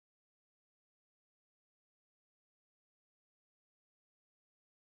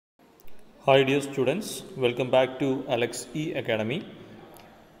Hi dear students, welcome back to Alex E Academy.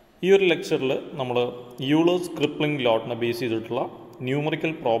 ഈ ഒരു ലെക്ചറിൽ നമ്മൾ Eulers Crippling ലോട്ടിനെ ബേസ് ചെയ്തിട്ടുള്ള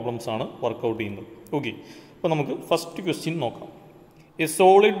ന്യൂമറിക്കൽ പ്രോബ്ലംസ് ആണ് വർക്കൗട്ട് ചെയ്യുന്നത്. ഓക്കെ, അപ്പോൾ നമുക്ക് ഫസ്റ്റ് ക്വസ്റ്റ്യൻ നോക്കാം. A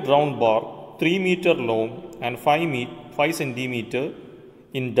solid round bar 3 meter long and 5 centimeter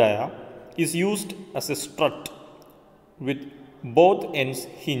in dia is used as a strut with both ends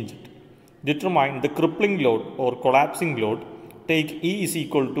hinged. Determine the crippling load or collapsing load. Take E is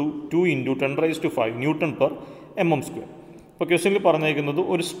equal to 2 into 10 raised to 5 Newton per mm square. ഇപ്പോൾ ക്വസ്റ്റ്യനിൽ പറഞ്ഞേക്കുന്നത്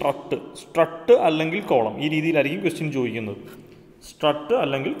ഒരു strut അല്ലെങ്കിൽ column, ഈ രീതിയിലായിരിക്കും question ചോദിക്കുന്നത്. Strut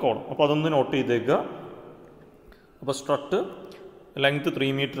അല്ലെങ്കിൽ column, അപ്പോൾ അതൊന്ന് നോട്ട് ചെയ്തേക്കുക. അപ്പോൾ സ്ട്രട്ട് ലെങ്ത്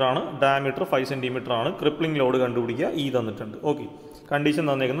 3 meter ആണ്, ഡയമീറ്റർ 5 centimeter ആണ്, ക്രിപ്ലിംഗ് ലോഡ് കണ്ടുപിടിക്കുക, ഈ തന്നിട്ടുണ്ട്. Okay, condition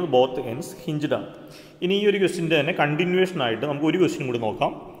തന്നേക്കുന്നത് both ends hinged ആണ്. ഇനി ഈ ഒരു ക്വസ്റ്റ്യൻ്റെ തന്നെ കണ്ടിന്യൂവേഷൻ ആയിട്ട് നമുക്ക് ഒരു ക്വസ്റ്റ്യൻ കൂടി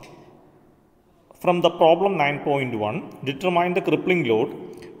നോക്കാം. From the problem 9.1, determine the crippling load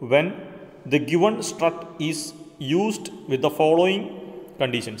when the given strut is used with the following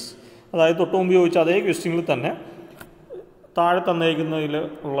conditions. അതായത് തൊട്ട് മുമ്പ് ചോദിച്ച അതേ ക്വസ്റ്റ്യനിൽ തന്നെ താഴെ തന്നേക്കുന്നതിൽ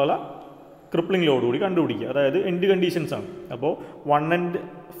ഉള്ള ക്രിപ്ലിംഗ് ലോഡ് കൂടി കണ്ടുപിടിക്കുക. അതായത് എൻഡ് കണ്ടീഷൻസ് ആണ്. അപ്പോൾ 1 end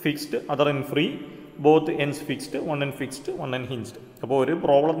fixed, other end free, both ends fixed, 1 end fixed, 1 end hinged. അപ്പോൾ ഒരു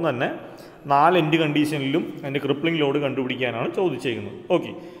പ്രോബ്ലം തന്നെ 4 എൻഡ് കണ്ടീഷനിലും അതിൻ്റെ ക്രിപ്ലിംഗ് ലോഡ് കണ്ടുപിടിക്കാനാണ് ചോദിച്ചേക്കുന്നത്.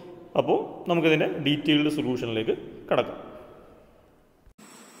 ഓക്കെ, അപ്പോൾ നമുക്കതിൻ്റെ ഡീറ്റെയിൽഡ് സൊല്യൂഷനിലേക്ക് കടക്കാം.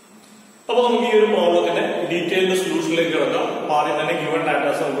 അപ്പോൾ നമുക്ക് ഈ ഒരു പ്രോബ്ലത്തിന്റെ ഡീറ്റെയിൽഡ് സൊല്യൂഷനിലേക്ക് കിടക്കാം. ആദ്യം തന്നെ ഗിവൺ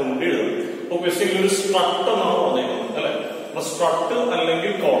ഡാറ്റാസ് നമുക്ക് മുന്നിൽ എഴുതാം. അപ്പോൾ ക്വസ്റ്റ്യനിൽ ഒരു സ്ട്രട്ട് എന്നാണ് പറഞ്ഞേക്കുന്നത് അല്ലെ. അപ്പൊ സ്ട്രട്ട്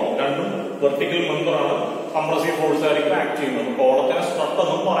അല്ലെങ്കിൽ കോളം രണ്ടും വെർട്ടിക്കൽ മെമ്പറാണ്, കംപ്രസീവ് ഫോഴ്സ് ആയിരിക്കും ആക്ട് ചെയ്യുന്നത്. കോളത്തിനെ സ്ട്രട്ട്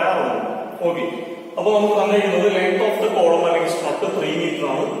എന്നും പറയാറുണ്ട്. ഓക്കെ, അപ്പൊ നമുക്ക് തന്നിരിക്കുന്നത് ലെങ്ത് ഓഫ് ദ കോളം അല്ലെങ്കിൽ സ്ട്രട്ട് 3 meter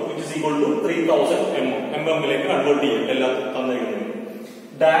ആണ്, which is equal to 3000 mm lake convert ചെയ്യും എല്ലാം തന്നിരിക്കുന്നത്.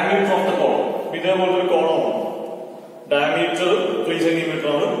 ഡയമീറ്റർ ഓഫ് ദ കോളം, ഇതേപോലെ ഒരു കോളമാണ്, ഡയമീറ്റർ 3 centimeter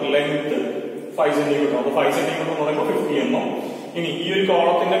ആണ്, ലെങ്ത് 5 centimeter ആണ്. 5 centimeter എന്ന് പറയുമ്പോൾ 50 mm. ഇനി ഈ ഒരു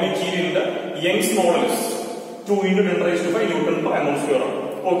കോളത്തിന്റെ മെറ്റീരിയലിന്റെ Young's modulus 2 into 10 raised to 5 Newton per mm square ആണ്.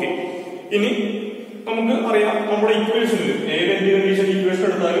 ഓക്കെ, ഇനി നമുക്ക് അറിയാം നമ്മുടെ ഇക്വേഷനിൽ ഏത് എൻഡ് കണ്ടീഷൻ ഇക്വേഷൻ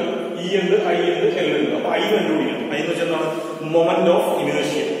എടുത്താലും ഇ ഉണ്ട്, ഐ ഉണ്ട്, എൽ ഉണ്ട്. അപ്പൊ ഐ കണ്ടുപിടിക്കണം. ഐ എന്ന് വെച്ചാൽ മൊമെന്റ് ഓഫ്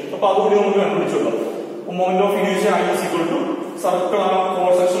ഇനേർഷ്യ. അപ്പൊ അതുകൂടി നമുക്ക് കണ്ടുപിടിച്ചോളാം. Moment of inertia I is equal to circle ആണ്,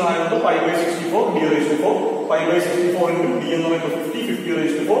 ഫോർ സെക്ഷൻ ആയതുകൊണ്ട് 5/64 d raised to 4, 5/64 into d എന്ന് പറയുമ്പോൾ 50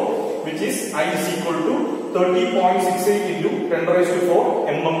 raised to 4, which is I is equal to 30.68 into 10 raised to 4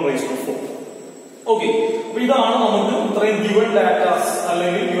 mm raised to 4. Okay, അപ്പൊ ഇതാണ് നമുക്ക് ഇത്രയും ഗിവൺ ഡാറ്റാസ്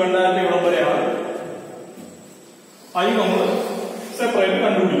അല്ലെങ്കിൽ given data ഇവിടെ വരെയാണ് ഐ നമ്മൾ സെപ്പറേറ്റ്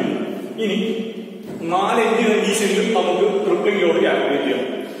കണ്ടുപിടിക്കുന്നത്. ഇനി 4 എൻഡ് കണ്ടീഷനിലും നമുക്ക് ക്രിപ്ലിംഗ് ലോഡ് കാൽക്കുലേറ്റ് ചെയ്യണം.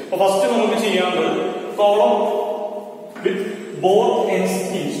 അപ്പൊ ഫസ്റ്റ് നമുക്ക് ചെയ്യാനുള്ളത് column with both ends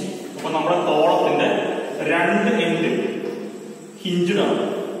hinged. അപ്പൊ നമ്മുടെ കോളത്തിന്റെ 2 എൻഡ് ഹിഞ്ച്ഡ് ആണ്.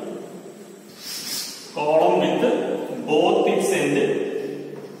 Column with both it's end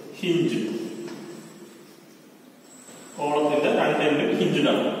hinged. കോളത്തിന്റെ 2 end hinged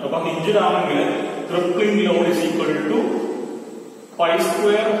ആണ്. അപ്പൊ ഹിഞ്ച്ഡ് ആണെങ്കിൽ crippling Lord is equal to pi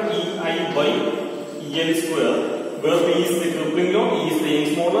square EI by EL square, where P is the crippling load, E is the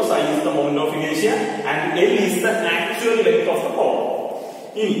Young's modulus, I is the moment of inertia, and L is the actual length of the column.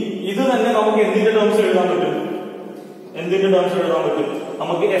 ഇനി ഇത് തന്നെ നമുക്ക് എന്തിന്റെ terms എഴുതാൻ പറ്റും?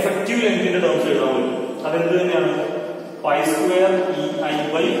 നമുക്ക് effective ലെങ്തിന്റെ terms എഴുതാൻ പറ്റും. അതെന്ത് തന്നെയാണ്? Pi square EI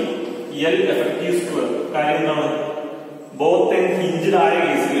by L effective square. കാര്യം എന്താണ്? ബോത്ത് എൻഡ് ഹിഞ്ച്ഡ് ആയ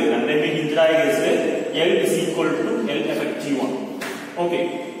കേസിൽ, 2 എൻഡ് ഹിഞ്ച്ഡ് ആയ കേസിൽ L is equal to L effective ആണ്. ഓക്കെ,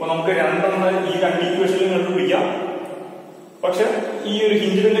 അപ്പൊ നമുക്ക് രണ്ടെണ്ണം ഈ 2 ഇക്വേഷനിൽ കണ്ടുപിടിക്കാം. പക്ഷെ ഈ ഒരു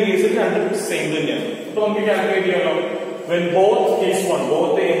ഹിഞ്ച്ഡിന്റെ കേസിൽ 2 സെയിം തന്നെയാണ്. അപ്പൊ നമുക്ക് കാൽക്കുലേറ്റ് ചെയ്യാമല്ലോ. when both case 1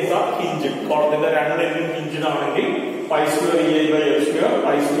 both ends are hinged, കോളത്തിന്റെ 2 എൻഡും hinged ആണെങ്കിൽ pi square EI by L square,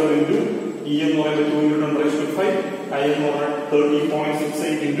 pi square into E എന്ന് പറയുന്നത് 2 into 10 raised to 5, I എന്ന് പറയുന്നത്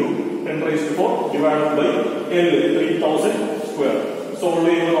 30.68 into 10 raised to 4 divided by L 3000 square. Solve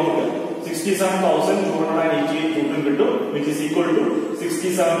ചെയ്യുമ്പോൾ നമുക്ക് 67,288 Newton കിട്ടും, which is equal to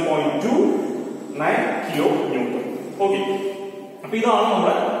 67.29 kilo Newton. Okay, അപ്പൊ ഇതാണ്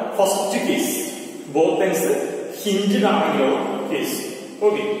നമ്മുടെ first case, both ends hinged ആണെങ്കിലോ കേസ്.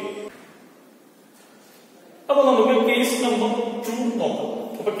 ഓക്കെ, അപ്പൊ നമുക്ക് കേസ് നമ്പർ 2 നോക്കാം.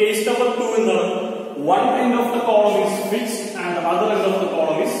 അപ്പൊ കേസ് നമ്പർ 2 എന്താണ്? 1 end of the column is fixed and the other end of the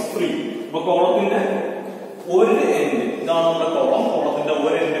column is free. അപ്പൊ കോളത്തിന്റെ ഒരു എൻഡ്, ഇതാണ് നമ്മുടെ കോളം, കോളത്തിന്റെ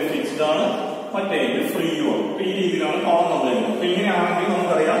ഒരു എൻഡ് ഫിക്സ്ഡ് ആണ്, മറ്റേ എൻഡ് ഫ്രീ ആണ്. ഈ രീതിയിലാണ് കോളം തന്നിരിക്കുന്നത്. അപ്പൊ ഇങ്ങനെയാണെങ്കിൽ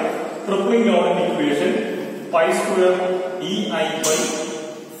നമുക്കറിയാം ക്രിപ്ലിംഗ് ലോഡിന്റെ equation pi square EI by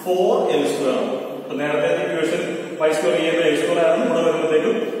 4L square ആണ്. അപ്പൊ നേരത്തെ equation pi square EI by L square ആണ്, ഇവിടെ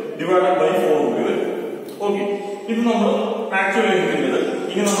വരുമ്പോഴത്തേക്കും ഡിവൈഡഡ് ബൈ 4 കൂടി വരും. ഓക്കെ, ഇത് നമ്മൾ ആക്ച്വൽ ലെങ്തിൻ്റെത്.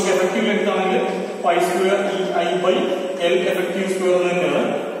 ഇനി നമുക്ക് എഫക്റ്റീവ് ലെങ്ത് ആണെങ്കിൽ pi square E I by L effective square തന്നെയാണ്.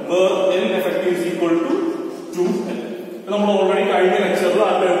 Where L effective is equal to 2L. നമ്മൾ ഓൾറെഡി കഴിഞ്ഞ ലെക്ചറിൽ ആ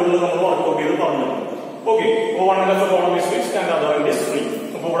ടേബിളിൽ നമ്മൾ വർക്ക്ഔട്ട് ചെയ്ത് പറഞ്ഞു. ഓക്കെ, അപ്പോൾ one end of the column is fixed and other end is free.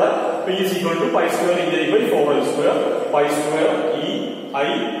 അപ്പോൾ ഇവിടെ P is equal to pi square E I by 4L square pi square E I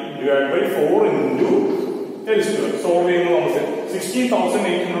divide by 4 into L square. Solve ചെയ്യുമ്പോൾ നമുക്ക്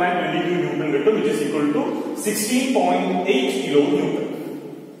 16,822 newton കിട്ടും, which is equal to 16.8 kilo newton.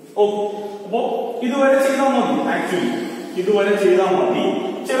 Okay, അപ്പോ ഇതുവരെ ചെയ്താൽ മതി. Actually ഇതുവരെ ചെയ്താൽ മതി.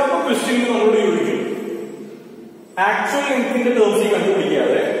 ചിലപ്പോൾ ക്വസ്റ്റ്യനിൽ നമ്മളോട് ചോദിക്കും ആക്ച്വൽ ലെങ്ത്തിന്റെ ടേംസിൽ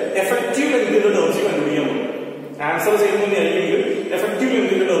കണ്ടുപിടിക്കാതെ എഫക്റ്റീവ് ലെങ്ത്തിന്റെ ടേംസിൽ കണ്ടുപിടിക്കാൻ മതി. ആൻസർ ചെയ്യുന്നതിന് അല്ലെങ്കിൽ എഫക്റ്റീവ്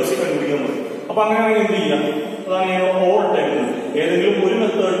ലെങ്ത്തിന്റെ ടേംസിൽ കണ്ടുപിടിക്കാൻ മതി. അപ്പൊ അങ്ങനെയാണെങ്കിൽ എന്ത് ചെയ്യാം? അതാണ് ഓൾ ടൈം ഏതെങ്കിലും ഒരു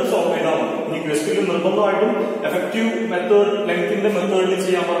മെത്തേഡിൽ സോൾവ് ചെയ്താൽ മതി. ഇനി ക്വസ്റ്റ്യനിൽ നിർബന്ധമായിട്ടും എഫക്റ്റീവ് മെത്തേഡ് ലെങ്ത്തിന്റെ മെത്തേഡിൽ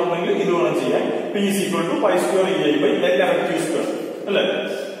ചെയ്യാൻ പറഞ്ഞെങ്കിൽ ഇത് വേണം ചെയ്യാൻ. P is equal to pi square E I by L effective square അല്ലെ?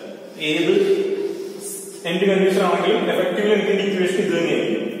 ഏത് എൻഡ് കണ്ടീഷൻ ആണെങ്കിലും എഫക്റ്റീവ് ലെങ്ത്തിന്റെ ഇക്വേഷൻ ഇത്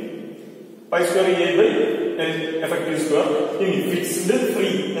തന്നെയായിരിക്കും. Pi square E I by L effective square. ഇനി ഫിക്സ്ഡ് ഫ്രീ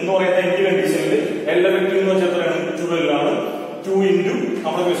എന്ന് പറയുന്ന എൻഡ് കണ്ടീഷനിൽ എൽ എഫക്റ്റീവ് എന്ന് വെച്ചാൽ എത്രയാണ്? 12 ആണ്. 2 into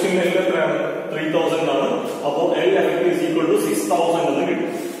നമ്മുടെ ക്വസ്റ്റ്യനിൽ എൽ എത്രയാണ്? 3000 ആണ്. അപ്പോൾ L effective is equal to 6000 എന്ന് കിട്ടും.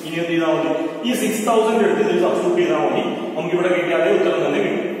 ഇനി എന്ത് ചെയ്താൽ മതി? ഈ 6000 എടുത്ത് ഇതിൽ സബ്സ്റ്റിറ്റ്യൂട്ട് ചെയ്താൽ മതി. നമുക്ക് ഇവിടെ കിട്ടിയാലേ ഉത്തരം തന്നെ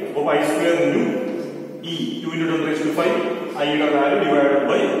കിട്ടും. അപ്പോൾ pi square into E 2 into 10 raised to 5 ഐയുടെ value divided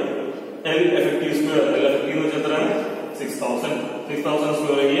by L effective square. L effective എന്ന് വെച്ചാൽ എത്രയാണ്? 6000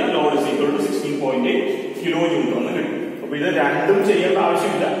 സ്ക്വയർ ചെയ്യുക. Load is equal to 16.8 kilo newton എന്ന് കിട്ടും. അപ്പൊ ഇത് രണ്ടും ചെയ്യേണ്ട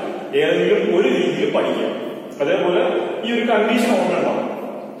ആവശ്യമില്ല, ഏതെങ്കിലും ഒരു രീതിയിൽ പഠിക്കാം. അതേപോലെ ഈ ഒരു കണ്ടീഷൻ ഓർമ്മയുണ്ടാവും.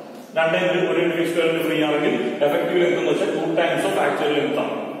 രണ്ടെങ്കിലും ഒരു ഫിക്സ്ഡ് ലെങ്ത് ഫ്രീ ആണെങ്കിൽ എഫക്റ്റീവ് ലെങ്ത് എന്ന് വെച്ചാൽ 2 times ഓഫ് ആക്ച്വൽ ലെങ്ത്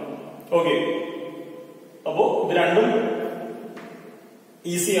ആണ്. ഓക്കെ, അപ്പോ ഇത് രണ്ടും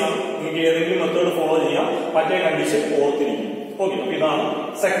ഈസിയാണ്. നിങ്ങൾക്ക് ഏതെങ്കിലും മെത്തേഡ് ഫോളോ ചെയ്യാം, മറ്റേ കണ്ടീഷൻ ഓർത്തിരിക്കും. ഓക്കെ, അപ്പൊ ഇതാണ്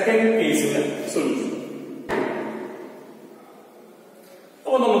സെക്കൻഡ് കേസിന്റെ സൊല്യൂഷൻ.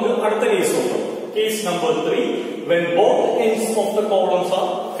 അപ്പൊ നമുക്ക് അടുത്ത കേസ് നോക്കാം. Case number 3. when both ends of the columns are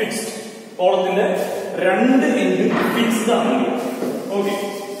fixed. കോളത്തിന്റെ രണ്ട് എൻഡും ഫിക്സ്ഡ് ആണെങ്കിൽ, ഓക്കെ,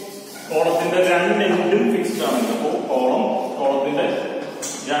 കോളത്തിന്റെ രണ്ട് എൻഡും ഫിക്സ്ഡ് ആണെങ്കിൽ, അപ്പോൾ കോളത്തിന്റെ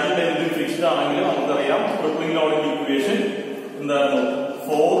രണ്ട് എൻഡും ഫിക്സ്ഡ് ആണെങ്കിൽ നമുക്കറിയാം ക്രിപ്ലിംഗ് ലോയുടെ ഇക്വേഷൻ എന്താണ്?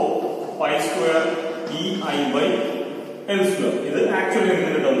 4 pi square E I by L square. ഇത് ആക്ച്വൽ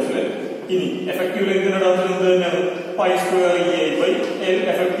ലെങ്ത്തിന്റെ ടേംസിൽ. ഇനി എഫക്റ്റീവ് ലെങ്ത്തിന്റെ ടേംസിൽ എന്ത് തന്നെയാണ്? Pi square E I by L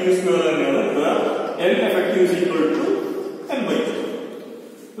effective square തന്നെയാണ്. L effective is equal to L by 2.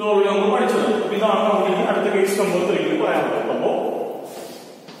 ഇത് ഓൾറെഡി നമ്മൾ പഠിച്ചതാണ്. ഇതാണ് നമുക്ക് അടുത്ത കേസ് നമ്പർ 3 പറയാൻ പറ്റും. അപ്പോ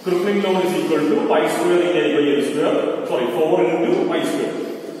crippling load is equal to pi square E I by L square 4 into pi square.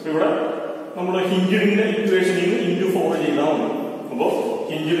 ഇവിടെ നമ്മൾ ഹിഞ്ചിഡിന്റെ ഇക്വേഷനിൽ നിന്ന് ഇൻറ്റു 4 ചെയ്താൽ മതി. അപ്പോ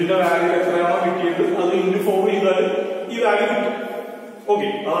ഹിഞ്ചിഡിന്റെ വാല്യൂ എത്രയാണോ കിട്ടിയത് അത് ഇൻറ്റു 4 ചെയ്താൽ ഈ വാല്യൂ കിട്ടും. ഓക്കെ,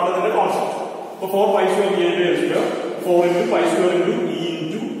 അതാണ് ഇതിന്റെ കോൺസെപ്റ്റ്. അപ്പൊ 4 pi square E I by L square 4 into pi square into E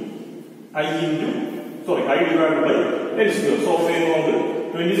into I divided by L square. Solve ചെയ്യുമ്പോൾ നമുക്ക്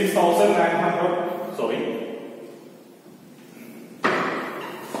 26,900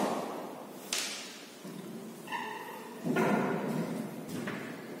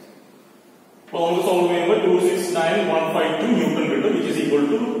 അപ്പോൾ നമുക്ക് സോൾവ് ചെയ്യുമ്പോൾ 269,152 ന്യൂട്ടൺ കിട്ടും, which is equal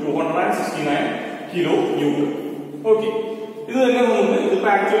to 269 kilo newton. Okay, ഇത് തന്നെ നമുക്ക് ഇത്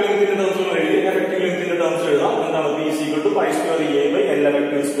ആക്ച്വൽ ലെങ്ത്തിന്റെ ടേംസിൽ എഴുതി എഫക്റ്റീവ് ലെങ്ത്തിന്റെ ടേംസിൽ എഴുതാം. എന്താണ്? P is equal to pi square E I by L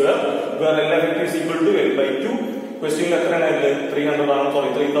effective square where L effective is equal to L by 2. ക്വസ്റ്റ്യനിൽ എത്രയാണ്? 300 ആണ്,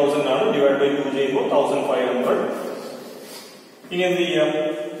 3000 ആണ്. ഡിവൈഡ് ബൈ 2 ചെയ്യുമ്പോൾ 1500. ഇനി എന്ത് ചെയ്യാം?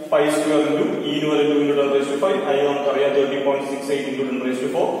 പൈ സ്ക്വയർ ഇൻറ്റു ഇ എന്ന് പറയുന്നത് 2 into 10 raised to 5 ഐ നമുക്കറിയാം 30.68 into 10 raised to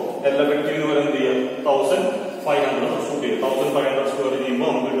 4. L effective എന്ന് പറയുന്നത് എന്ത് ചെയ്യാം? 1500 സബ്സ്റ്റിറ്റ്യൂട്ട് ചെയ്യും. 1500 സ്ക്വയർ ചെയ്യുമ്പോൾ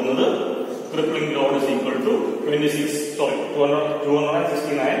നമുക്ക് കിട്ടുന്നത് crippling load is equal to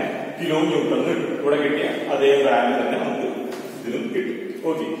 269 kilo newton കിട്ടും. ഇവിടെ കിട്ടിയ അതേ വാല്യൂ തന്നെ നമുക്ക് ഇതിലും കിട്ടും.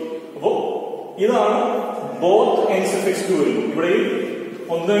 ഓക്കെ, അപ്പോ ഇതാണ് ബോത്ത് എൻഡ്സ് ഫിക്സ്ഡ് വരുന്നത്. ഇവിടെ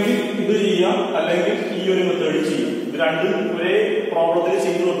ഒന്നെങ്കിൽ ഇത് ചെയ്യാം, അല്ലെങ്കിൽ ഈ ഒരു മെത്തേഡ് ചെയ്യാം. ഇത് രണ്ടും ഒരേ പ്രോബ്ലത്തിൽ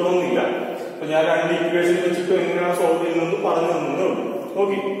ചെയ്തു വെക്കണമെന്നില്ല. അപ്പൊ ഞാൻ രണ്ട് ഇക്വേഷൻ വെച്ചിട്ട് എങ്ങനെയാണ് സോൾവ് ചെയ്യുന്നത് പറഞ്ഞു തന്നേ ഉള്ളൂ.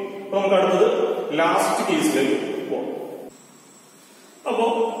 ഓക്കെ, അപ്പൊ നമുക്ക് അടുത്തത് ലാസ്റ്റ് കേസിലേക്ക് പോകാം. അപ്പോ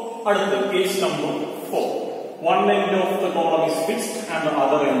അടുത്ത case number 4. one end of the column is fixed and the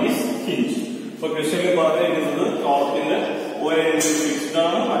other end is hinged. So ക്വസ്റ്റ്യനിൽ പറഞ്ഞിരിക്കുന്നത് കോളത്തിന്റെ ഒരു എൻഡ് ഫിക്സ്ഡ്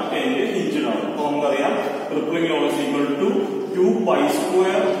ആണ്, മറ്റേ എൻഡ് ഹിഞ്ച്ഡ് ആണ്. അപ്പൊ നമുക്കറിയാം crippling load is equal to 2 pi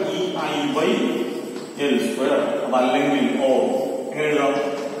square E I by L square. അതല്ലെങ്കിൽ എങ്ങനെ എഴുതാം?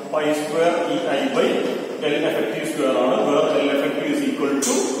 Pi square E I by L effective square ആണ്. വേറെ L effective is equal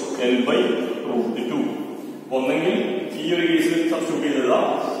to L by √2. ഒന്നെങ്കിൽ ഈ ഒരു കേസിൽ സബ്സ്റ്റിറ്റ്യൂട്ട് ചെയ്തിടാം,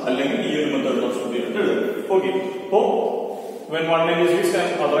 അല്ലെങ്കിൽ ഈ ഒരു മെത്തേഡ് സബ്സ്റ്റിറ്റ്യൂട്ട് ചെയ്തിട്ട് എഴുതാം. ഓക്കെ, അപ്പോ when one end is fixed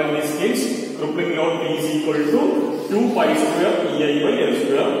and other end is changed, crippling load P is equal to 2 pi square EI by L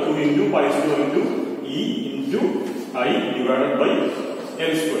square, 2 into pi square into E into I divided by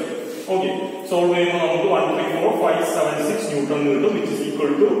L square. Okay, solve ചെയ്യുമ്പോൾ നമുക്ക് 134,576 Newton കിട്ടും, which is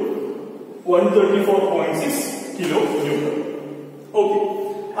equal to 134.6 kilo Newton. Okay,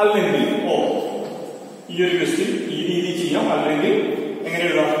 അല്ലെങ്കിൽ ഈ ഒരു question ഈ രീതി ചെയ്യാം, അല്ലെങ്കിൽ എങ്ങനെ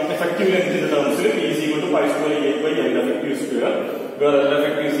എഴുതാം? Effective ലെങ്ത്തിന്റെ ടേംസിൽ P is equal to pi square EI by L effective square, where L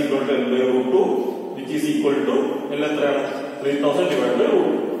effective is equal to L by root 2, which is equal to L എത്രയാണ്? 3000 divided by root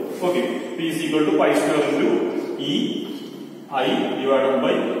 2. Okay, P is equal to pi square into E I divided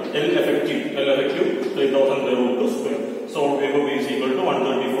by L effective 3000 by root 2 square. So P is equal to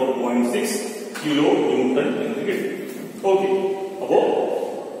 134.6 kilo Newton എന്ന് കിട്ടും. Okay, അപ്പോ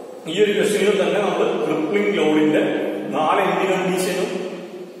ഈ ഒരു ക്വസ്റ്റ്യനിൽ തന്നെ നമ്മൾ crippling ലോഡിന്റെ 4 എൻഡ് കണ്ടീഷനും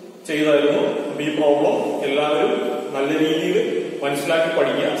ചെയ്തായിരുന്നു. ഈ പ്രോബ്ലം എല്ലാവരും നല്ല രീതിയിൽ മനസ്സിലാക്കി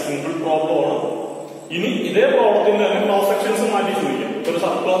പഠിക്കുക. സിമ്പിൾ പ്രോബ്ലം ആണ്. ഇനി ഇതേ പ്രോബ്ലത്തിന്റെ തന്നെ ക്രോസ് സെക്ഷൻസ് മാറ്റി ചോദിക്കാം. ഒരു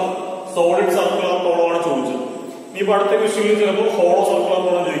സർക്കുലർ സോളിഡ് സർക്കുലർ പ്രോബ്ലം ആണ് ചോദിച്ചത്. ഇനിയിപ്പോ അടുത്ത ക്വസ്റ്റ്യനിൽ ചിലപ്പോൾ ഹോളോ സർക്കുലർ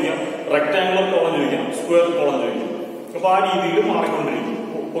പ്രോബ്ലം ചോദിക്കാം, റെക്ടാംഗുലർ പ്രോബ്ലം ചോദിക്കാം, സ്ക്വയർ പ്രോബ്ലം ചോദിക്കാം. അപ്പൊ ആ രീതിയിൽ മാറിക്കൊണ്ടിരിക്കും.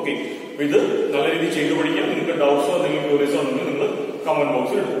 ഓക്കെ, ഇത് നല്ല രീതിയിൽ ചെയ്ത് പഠിക്കാം. നിങ്ങൾക്ക് ഡൗട്ട്സോ എന്തെങ്കിലും ക്വയറീസോ ഉണ്ടെങ്കിൽ നിങ്ങൾ കമന്റ്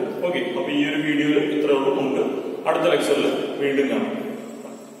ബോക്സിൽ ഇടും. ഓക്കെ, അപ്പൊ ഈ ഒരു വീഡിയോയിൽ ഇത്രയേ ഉള്ളൂ. നമുക്ക് അടുത്ത ലെക്ചറിൽ വീണ്ടും കാണാം.